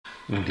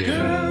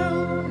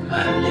Girl,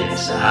 my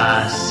lips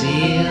are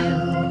sealed.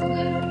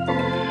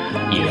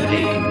 You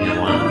make me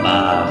want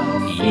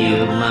barf.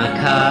 Yield my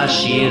car,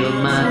 shield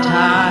my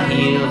tie,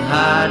 heel,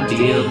 hard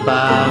deal,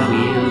 bar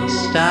wheel,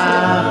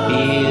 stop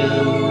you.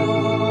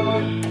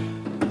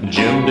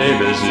 Jim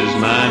Davis is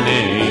my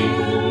name.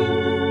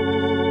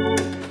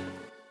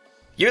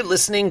 You're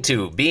listening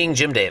to Being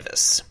Jim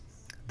Davis,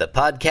 the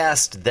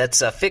podcast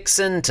that's a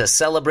fixin' to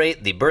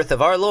celebrate the birth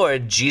of our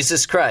Lord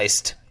Jesus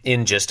Christ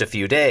in just a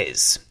few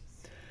days.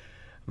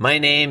 My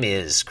name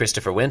is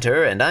Christopher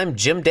Winter, and I'm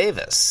Jim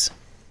Davis.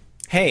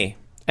 Hey,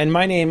 and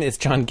my name is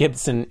John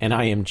Gibson, and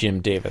I am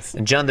Jim Davis.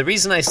 And John, the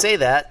reason I say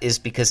that is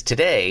because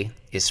today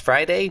is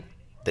Friday,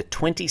 the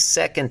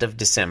 22nd of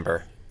December,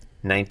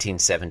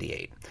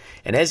 1978.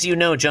 And as you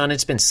know, John,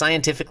 it's been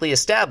scientifically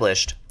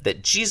established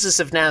that Jesus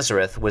of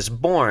Nazareth was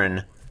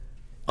born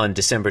on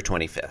December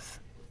 25th.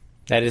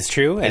 That is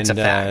true. It's a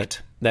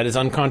fact. That is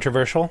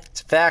uncontroversial.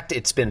 It's a fact.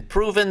 It's been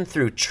proven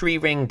through tree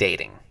ring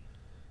dating.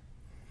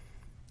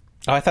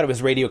 Oh, I thought it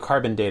was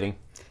radiocarbon dating.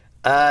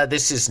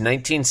 This is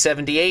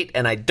 1978,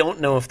 and I don't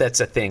know if that's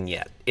a thing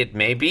yet. It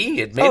may be.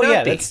 It may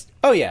not be. Is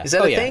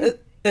that a thing?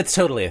 It's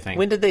totally a thing.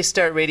 When did they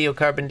start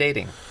radiocarbon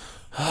dating?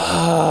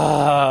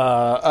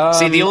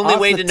 See, See, the only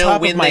way to know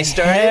when they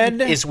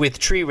started is with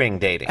tree ring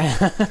dating.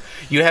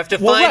 You have to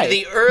find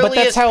the earliest... But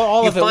that's how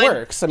all of it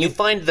works. You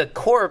find the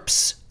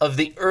corpse of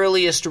the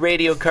earliest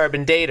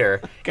radiocarbon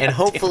dater, and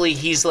hopefully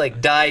he's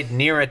died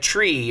near a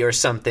tree or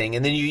something,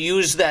 and then you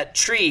use that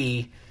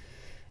tree.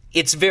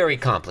 It's very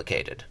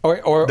complicated.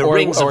 Or the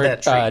rings of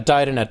that tree.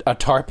 Died in a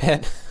tar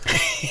pit.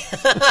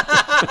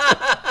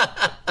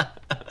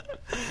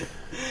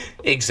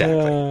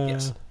 Exactly,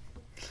 yes.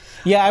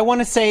 Yeah, I want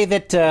to say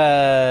that,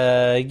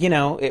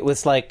 it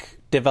was,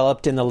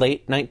 developed in the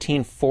late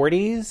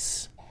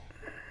 1940s.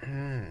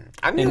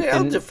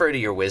 I'll defer to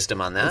your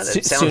wisdom on that.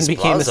 It sounds soon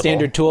became plausible. a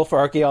standard tool for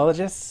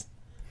archaeologists.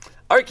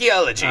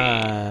 Archaeology.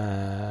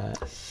 Yeah.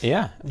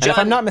 John, And if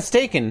I'm not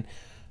mistaken...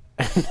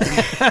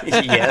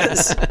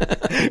 Yes.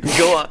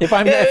 Go on. If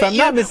I'm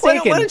not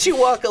mistaken... Why don't you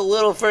walk a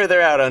little further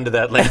out onto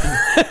that lane?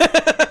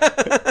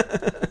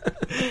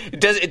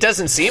 It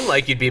doesn't seem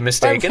like you'd be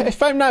mistaken.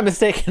 If I'm not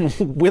mistaken,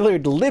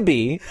 Willard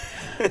Libby,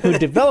 who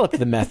developed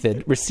the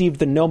method, received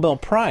the Nobel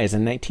Prize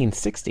in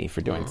 1960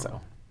 for doing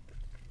so.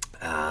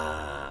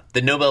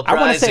 The Nobel Prize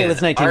I want to say in it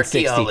was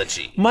 1960.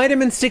 archaeology. Might have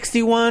been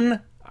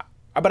 61,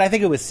 but I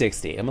think it was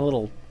 60.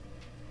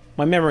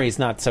 My memory is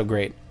not so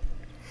great.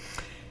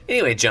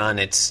 Anyway, John,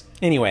 it's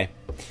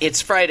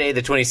Friday,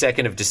 the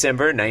 22nd of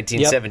December,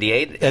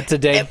 1978. Yep. That's a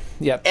day.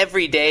 Yep.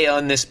 Every day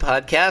on this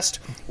podcast,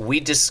 we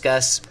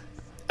discuss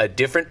a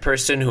different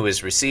person who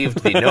has received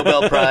the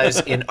Nobel Prize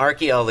in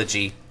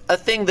archaeology, a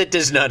thing that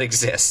does not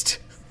exist.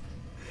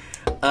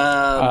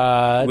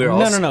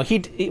 No. He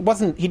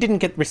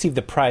didn't receive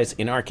the prize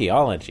in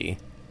archaeology.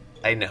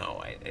 I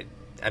know.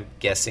 I'm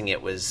guessing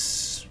it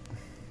was...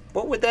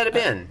 What would that have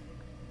been?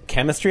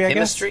 Chemistry, I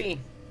guess? Chemistry?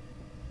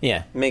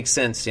 Yeah. Makes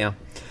sense, yeah.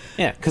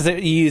 Yeah, because you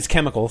use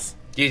chemicals.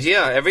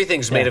 Yeah,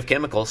 everything's made of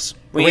chemicals.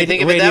 When you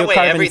think of it that way,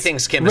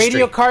 everything's chemistry.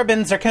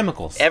 Radiocarbons are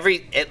chemicals.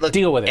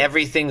 Deal with it.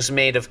 Everything's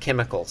made of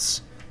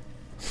chemicals.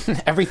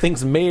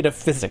 Everything's made of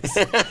physics.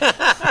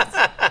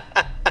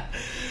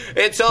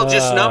 It's all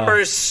just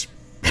numbers.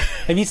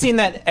 Have you seen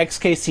that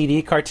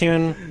XKCD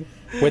cartoon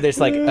where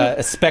there's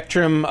a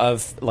spectrum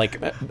of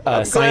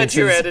I'm sciences glad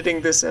you're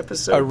editing this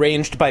episode.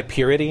 Arranged by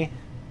purity?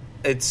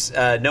 It's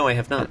no, I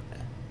have not.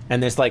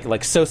 And there's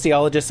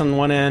sociologists on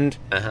one end,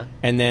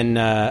 and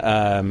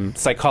then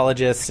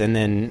psychologists, and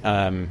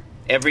then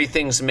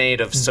everything's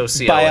made of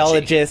sociology.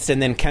 Biologists, and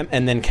then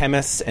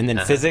chemists, and then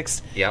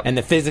physics. Yep. And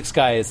the physics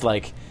guy is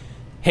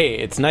hey,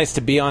 it's nice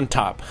to be on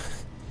top.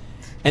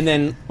 And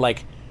then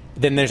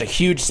then there's a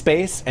huge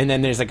space, and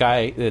then there's a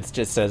guy that's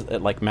just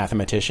a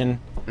mathematician.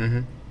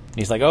 Mm-hmm.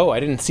 He's oh, I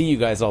didn't see you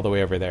guys all the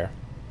way over there.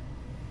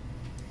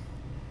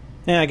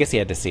 Yeah, I guess he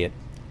had to see it.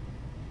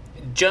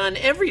 John,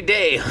 every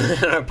day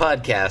on our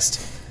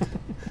podcast,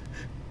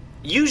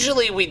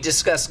 usually we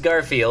discuss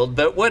Garfield,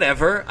 but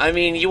whatever. I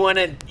mean, you want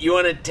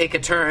to take a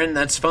turn,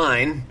 that's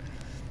fine.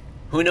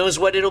 Who knows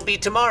what it'll be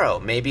tomorrow?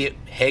 Maybe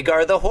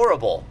Hagar the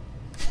Horrible.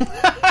 It'd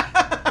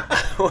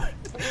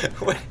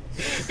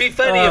be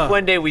funny if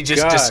one day we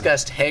just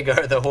discussed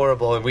Hagar the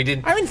Horrible and we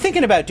didn't... I've been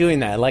thinking about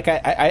doing that.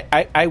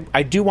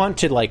 I do want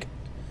to,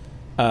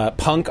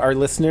 punk our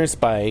listeners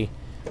by...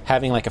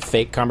 having a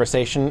fake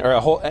conversation,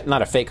 or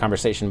not a fake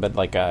conversation, but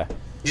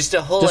just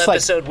a whole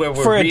episode where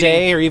we're for reading, a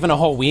day or even a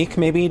whole week,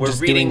 maybe. We're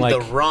just reading doing the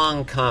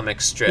wrong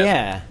comic strip.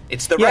 Yeah,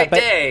 it's the right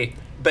day,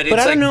 but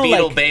it's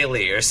Beetle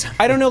Bailey or something.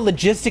 I don't know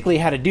logistically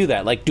how to do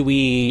that. Do we?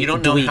 You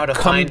don't know how to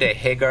find a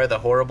Hagar the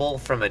Horrible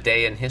from a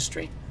day in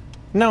history?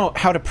 No,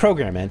 how to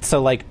program it.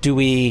 So do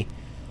we?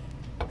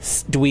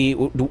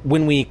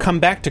 When we come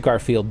back to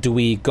Garfield, do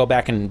we go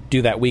back and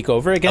do that week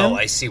over again? Oh,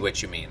 I see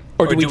what you mean.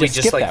 Or do we just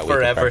skip like that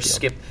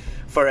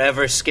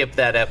forever skip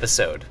that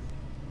episode?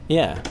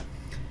 Yeah.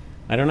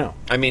 I don't know.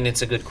 I mean,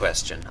 it's a good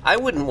question. I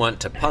wouldn't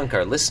want to punk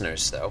our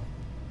listeners, though.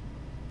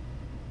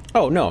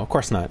 Oh, no, of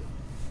course not.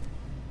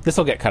 This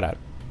will get cut out.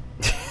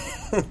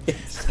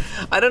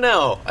 I don't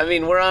know. I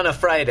mean, we're on a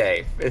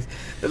Friday.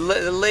 The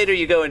later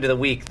you go into the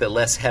week, the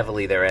less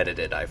heavily they're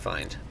edited, I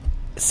find.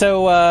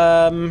 So,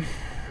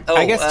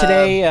 I guess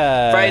today...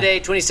 Friday,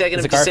 22nd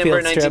of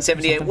December, Garfield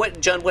strip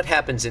 1978. John, what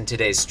happens in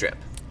today's strip?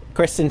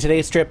 Chris, in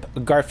today's strip,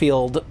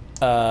 Garfield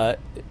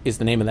is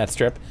the name of that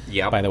strip,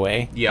 Yep. by the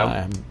way.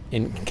 Yep.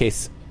 In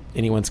case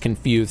anyone's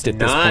confused at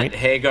this Not point.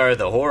 Hagar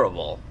the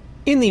Horrible.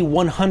 In the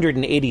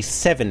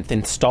 187th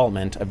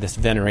installment of this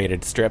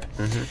venerated strip,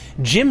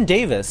 Jim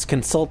Davis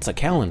consults a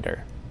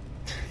calendar.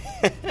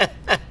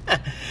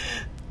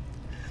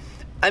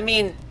 I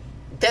mean,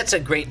 that's a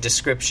great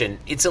description.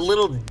 It's a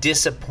little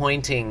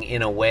disappointing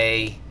in a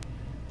way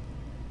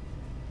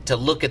to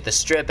look at the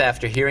strip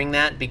after hearing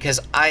that, because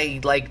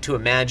I like to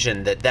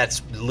imagine that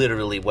that's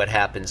literally what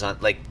happens on,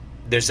 like,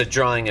 there's a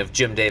drawing of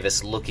Jim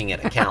Davis looking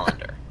at a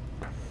calendar.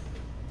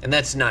 And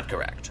that's not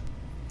correct.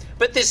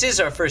 But this is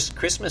our first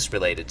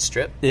Christmas-related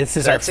strip. This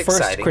is so our that's first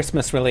exciting.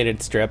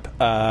 Christmas-related strip.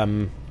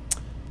 Not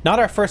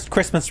our first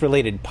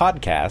Christmas-related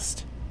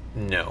podcast.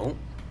 No.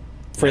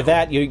 For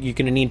that, you're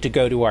going to need to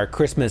go to our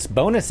Christmas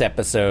bonus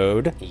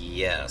episode,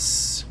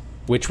 Yes.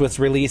 which was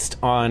released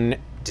on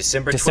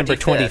December December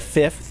 25th,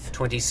 25th,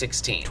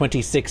 2016.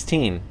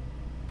 2016.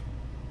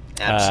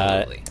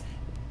 Absolutely.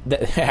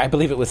 I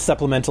believe it was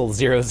supplemental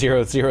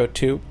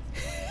 0002.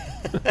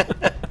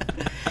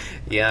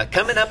 Yeah,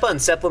 coming up on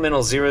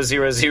Supplemental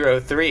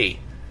 0003.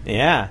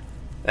 Yeah.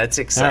 That's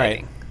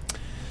exciting.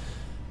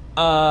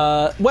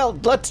 Well,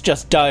 let's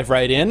just dive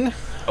right in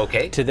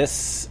Okay. to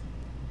this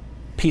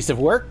piece of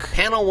work.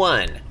 Panel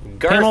 1. Panel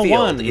Garfield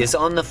 1. is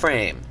on the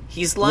frame.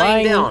 He's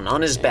lying Lying- down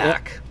on his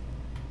back.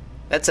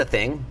 That's a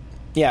thing.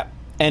 Yeah,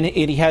 and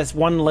he has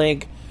one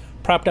leg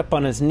propped up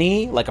on his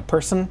knee like a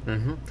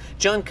person.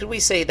 John, could we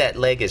say that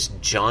leg is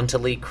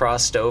jauntily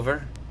crossed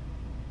over?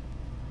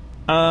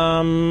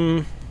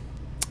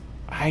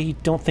 I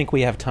don't think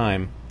we have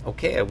time.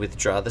 Okay, I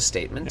withdraw the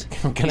statement.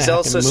 I'm gonna He's have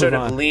also to move sort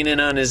of on. leaning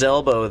on his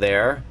elbow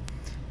there.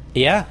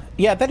 Yeah,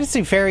 that is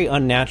a very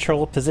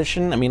unnatural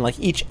position. I mean, like,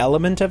 each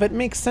element of it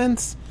makes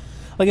sense.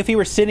 Like, if he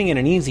were sitting in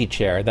an easy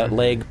chair, that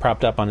leg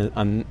propped up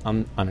on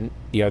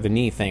the other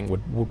knee thing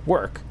would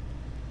work.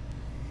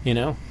 You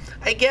know?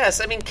 I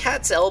guess. I mean,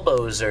 cats'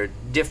 elbows are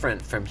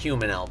different from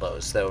human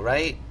elbows, though,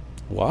 right?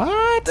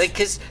 What? Like,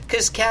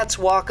 because cats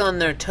walk on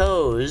their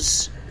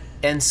toes,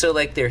 and so,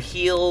 like, their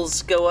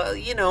heels go,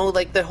 you know,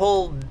 like,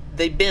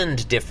 they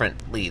bend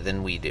differently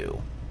than we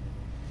do.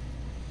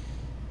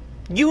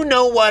 You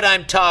know what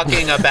I'm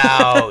talking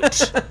about.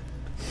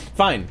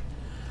 Fine.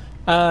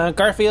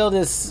 Garfield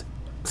is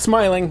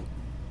smiling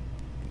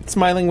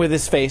with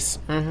his face.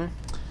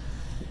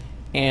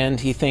 And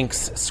he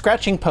thinks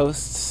scratching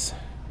posts,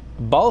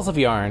 balls of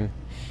yarn,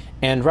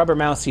 and rubber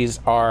mousies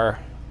are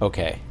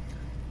okay.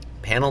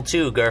 Panel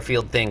 2,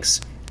 Garfield thinks,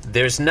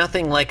 there's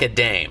nothing like a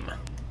dame.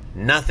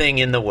 Nothing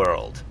in the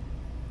world.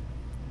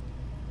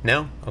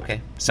 No?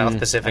 Okay. South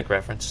Pacific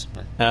reference.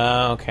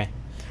 Okay.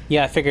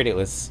 Yeah, I figured it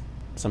was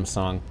some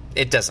song.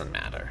 It doesn't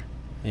matter.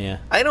 Yeah.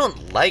 I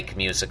don't like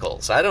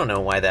musicals. I don't know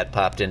why that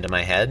popped into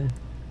my head.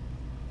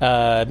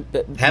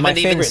 Haven't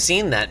even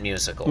seen that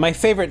musical. My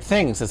favorite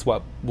things is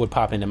what would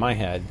pop into my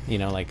head. You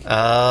know, like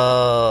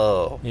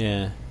Oh.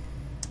 yeah,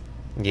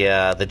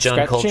 Yeah, the John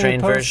Scratching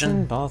Coltrane posts version.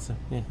 and balls of-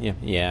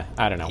 yeah.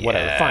 I don't know.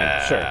 Whatever.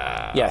 Fine. Sure.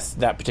 Yes,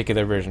 that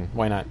particular version.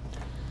 Why not?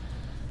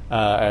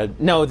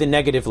 No, the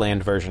Negative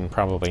Land version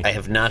probably. I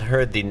have not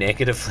heard the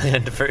Negative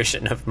Land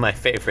version of my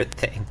favorite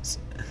things.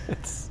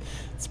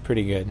 It's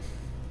pretty good.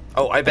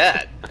 Oh, I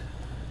bet.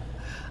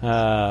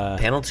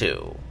 Panel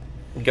 2.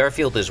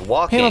 Garfield is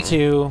walking. Panel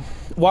 2,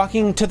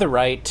 walking to the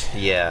right.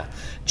 Yeah.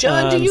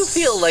 John, do you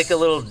feel like a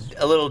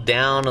little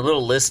down, a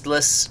little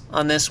listless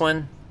on this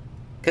one?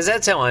 Because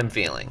that's how I'm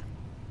feeling.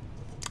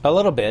 A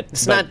little bit.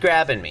 It's but not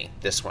grabbing me,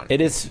 this one.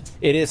 It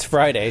is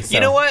Friday. So. You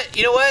know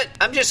what?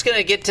 I'm just going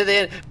to get to the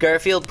end.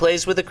 Garfield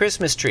plays with a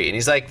Christmas tree. And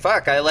he's like,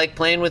 fuck, I like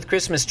playing with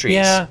Christmas trees.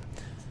 Yeah.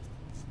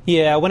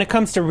 Yeah, when it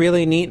comes to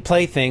really neat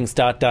playthings, ...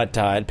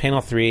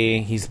 Panel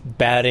 3, he's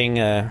batting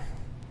a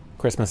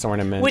Christmas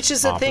ornament. Which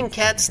is a off thing of-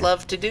 cats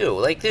love to do.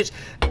 Like,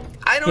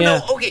 I don't Yeah.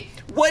 know. Okay,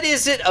 what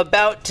is it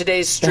about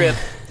today's strip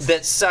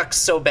that sucks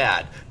so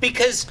bad?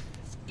 Because,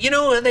 you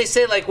know, when they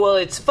say, like, well,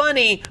 it's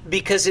funny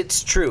because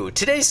it's true.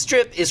 Today's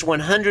strip is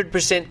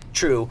 100%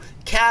 true.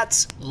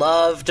 Cats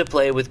love to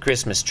play with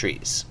Christmas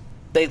trees.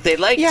 They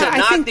like Yeah, to I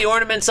knock think- the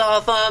ornaments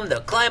off them. They'll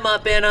climb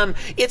up in them.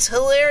 It's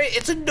hilarious.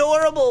 It's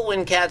adorable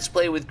when cats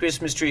play with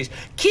Christmas trees.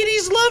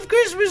 Kitties love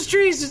Christmas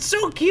trees. It's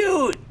so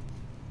cute.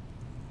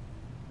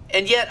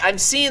 And yet, I'm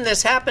seeing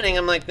this happening.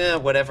 I'm like,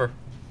 whatever.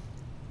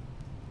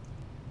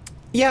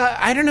 Yeah,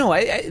 I don't know.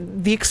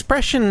 The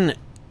expression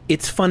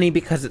 "it's funny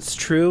because it's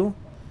true."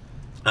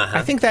 Uh-huh.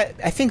 I think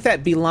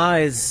that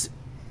belies,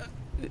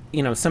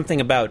 you know, something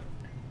about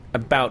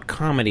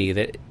comedy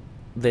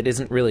that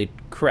isn't really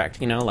correct.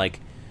 You know, like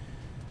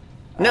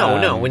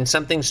No. When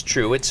something's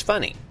true, it's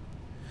funny.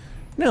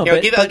 no.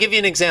 Here, But, I'll give you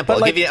an example.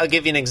 but I'll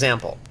give you an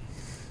example.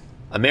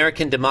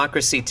 American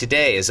democracy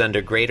today is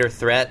under greater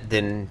threat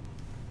than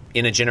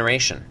in a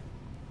generation.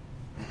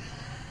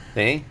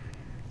 See?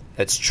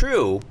 That's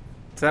true.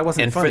 So that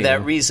wasn't and funny. For that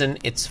though. reason,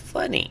 it's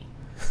funny.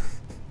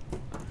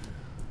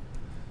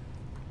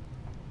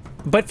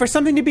 But for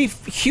something to be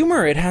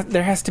humor,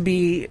 there has to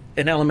be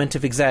an element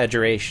of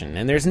exaggeration,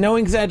 and there's no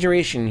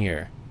exaggeration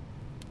here.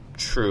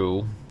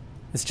 True.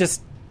 It's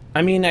just,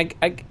 I mean,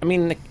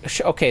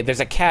 okay, there's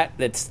a cat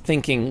that's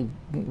thinking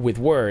with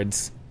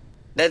words,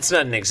 That's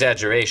not an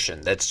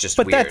exaggeration. That's just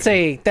but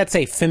weird. that's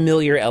a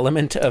familiar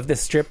element of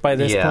this strip by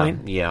this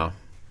point. Yeah.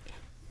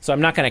 So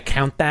I'm not going to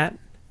count that.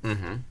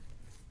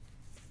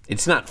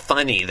 It's not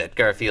funny that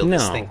Garfield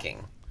is No.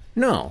 thinking.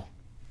 No,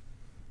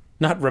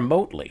 not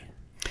remotely.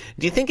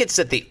 Do you think it's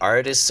that the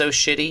art is so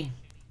shitty?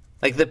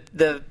 Like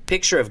the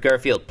picture of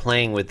Garfield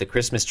playing with the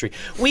Christmas tree.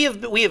 We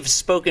have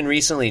spoken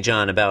recently,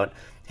 John, about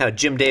how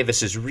Jim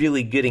Davis is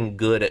really getting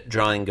good at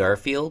drawing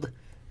Garfield,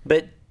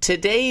 but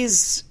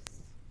today's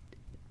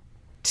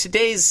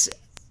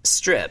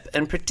strip,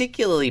 and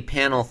particularly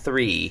panel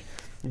 3,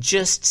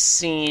 just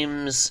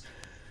seems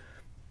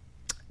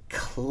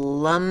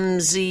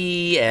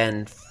clumsy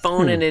and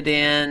phoning it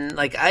in.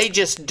 Like, I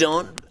just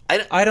don't.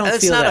 I don't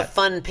That's feel not that. a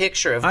fun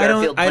picture of I don't-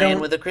 Garfield I playing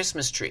don't- with a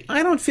Christmas tree.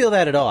 I don't feel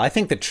that at all. I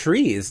think the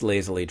tree is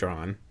lazily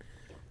drawn.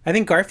 I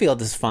think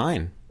Garfield is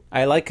fine.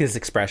 I like his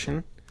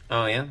expression.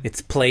 Oh yeah. It's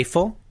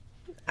playful.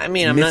 I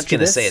mean, I'm not going to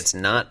mischievous. say it's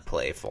not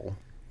playful.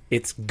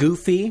 It's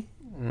goofy.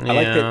 I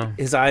like that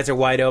his eyes are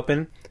wide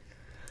open.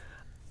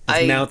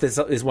 His mouth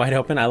is wide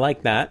open. I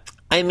like that.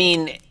 I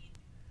mean,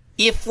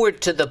 if we're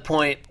to the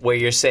point where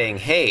you're saying,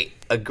 hey,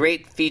 a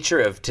great feature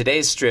of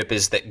today's strip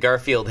is that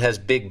Garfield has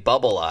big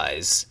bubble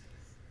eyes.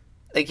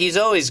 Like, he's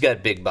always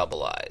got big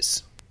bubble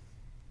eyes.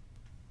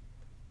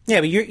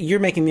 Yeah, but you're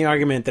making the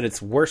argument that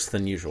it's worse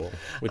than usual,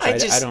 which I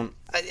don't.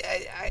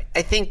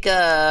 I think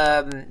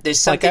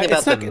there's something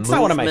about the movement. It's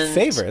not one of my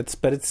favorites,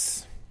 but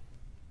it's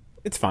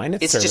fine.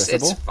 It's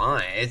serviceable. It's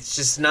fine. It's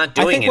just not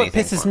I doing think what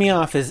anything pisses for me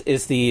off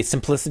is the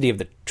simplicity of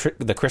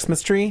the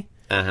Christmas tree.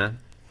 Uh-huh.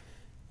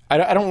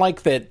 I don't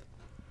like that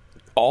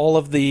all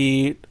of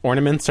the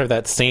ornaments are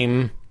that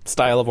same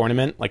style of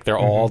ornament. Like, they're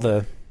all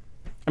the...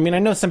 I mean, I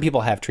know some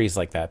people have trees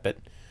like that, but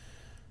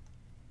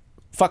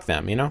fuck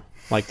them, you know?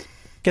 Like,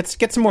 get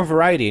some more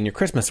variety in your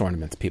Christmas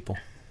ornaments, people.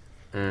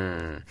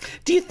 Do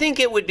you think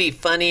it would be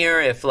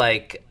funnier if,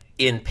 like,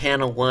 in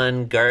panel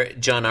 1,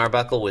 John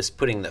Arbuckle was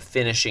putting the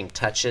finishing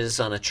touches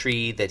on a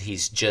tree that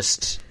he's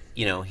just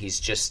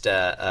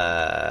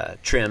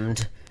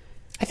trimmed?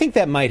 I think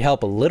that might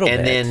help a little bit.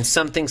 And then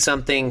something,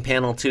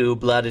 panel 2,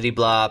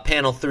 blah-de-de-blah.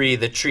 Panel 3,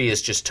 the tree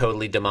is just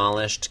totally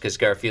demolished because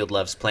Garfield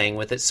loves playing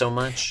with it so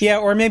much. Yeah,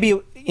 or maybe,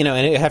 and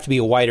it would have to be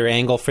a wider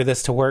angle for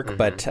this to work,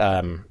 but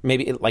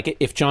maybe, like,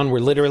 if John were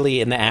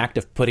literally in the act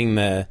of putting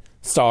the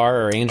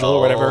star or angel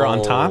or whatever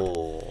on top,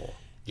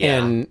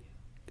 Yeah. and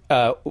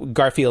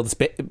Garfield's,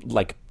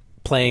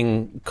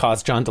 playing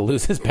caused John to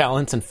lose his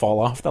balance and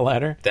fall off the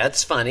ladder.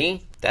 That's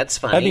funny.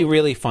 That'd be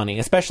really funny,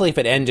 especially if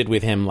it ended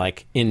with him,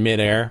 like, in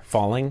midair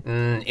falling.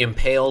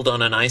 Impaled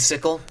on an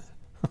icicle.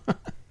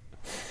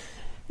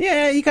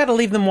 Yeah, you gotta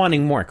leave them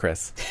wanting more,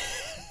 Chris.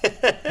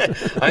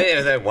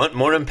 I want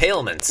more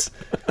impalements.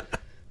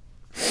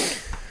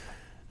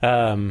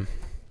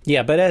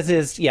 Yeah, but as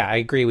is, I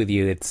agree with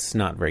you. It's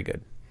not very good.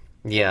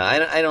 Yeah,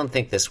 I don't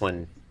think this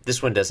one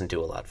doesn't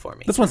do a lot for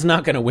me. This one's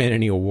not going to win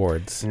any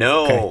awards.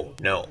 No.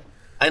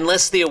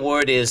 Unless the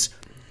award is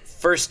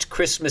first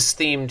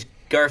Christmas-themed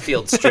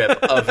Garfield strip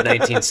of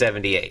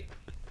 1978.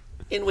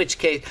 In which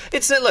case,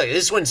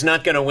 this one's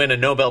not going to win a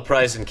Nobel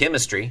Prize in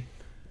chemistry.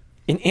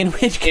 In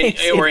which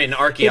case... Or in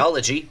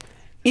archaeology.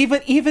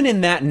 Even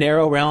in that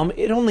narrow realm,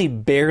 it only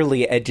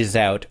barely edges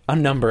out a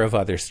number of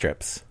other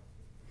strips.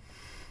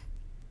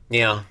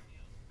 Yeah.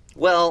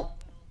 Well,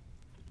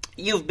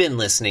 you've been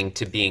listening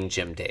to Being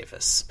Jim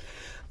Davis,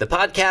 the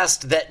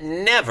podcast that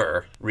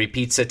never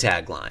repeats a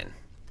tagline.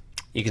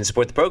 You can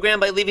support the program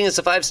by leaving us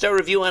a 5-star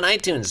review on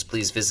iTunes.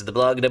 Please visit the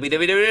blog,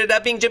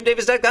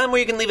 www.beingjimdavis.com, where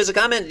you can leave us a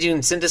comment. You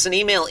can send us an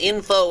email,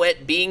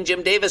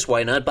 info@beingjimdavis.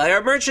 Why not buy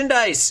our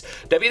merchandise?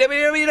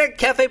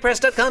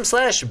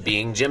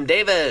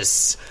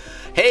 www.cafepress.com/beingjimdavis.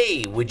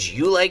 Hey, would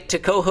you like to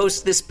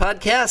co-host this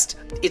podcast?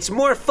 It's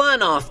more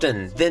fun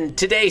often than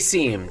today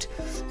seemed.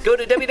 Go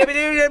to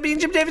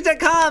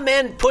www.beingjimdavis.com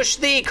and push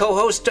the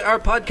co-host our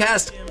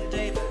podcast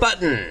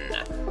button.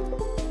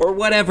 Or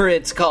whatever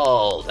it's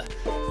called.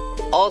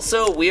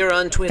 Also, we are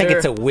on Twitter. I think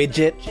it's a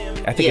widget.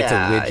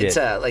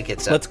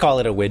 Let's call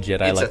it a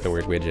widget. I like the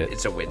word widget.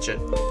 It's a widget.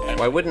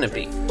 Why wouldn't it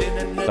be?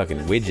 Fucking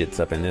widgets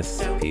up in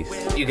this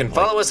piece. You can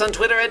follow us on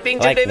Twitter at Being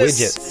Jim like Davis.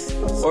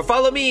 widgets. Or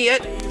follow me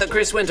at The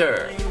Chris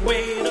Winter.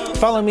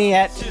 Follow me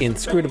at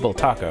Inscrutable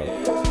Taco.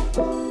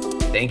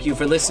 Thank you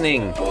for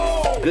listening.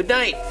 Good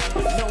night.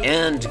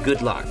 And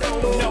good luck.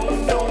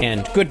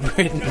 And good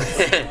riddance.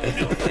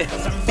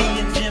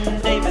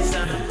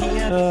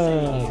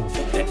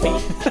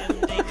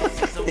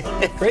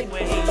 Great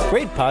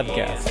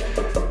podcast.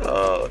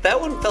 Oh, that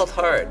one felt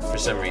hard for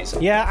some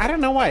reason. Yeah, I don't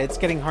know why. It's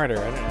getting harder.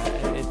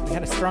 It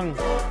had a strong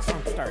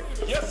start.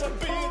 Yes, I'm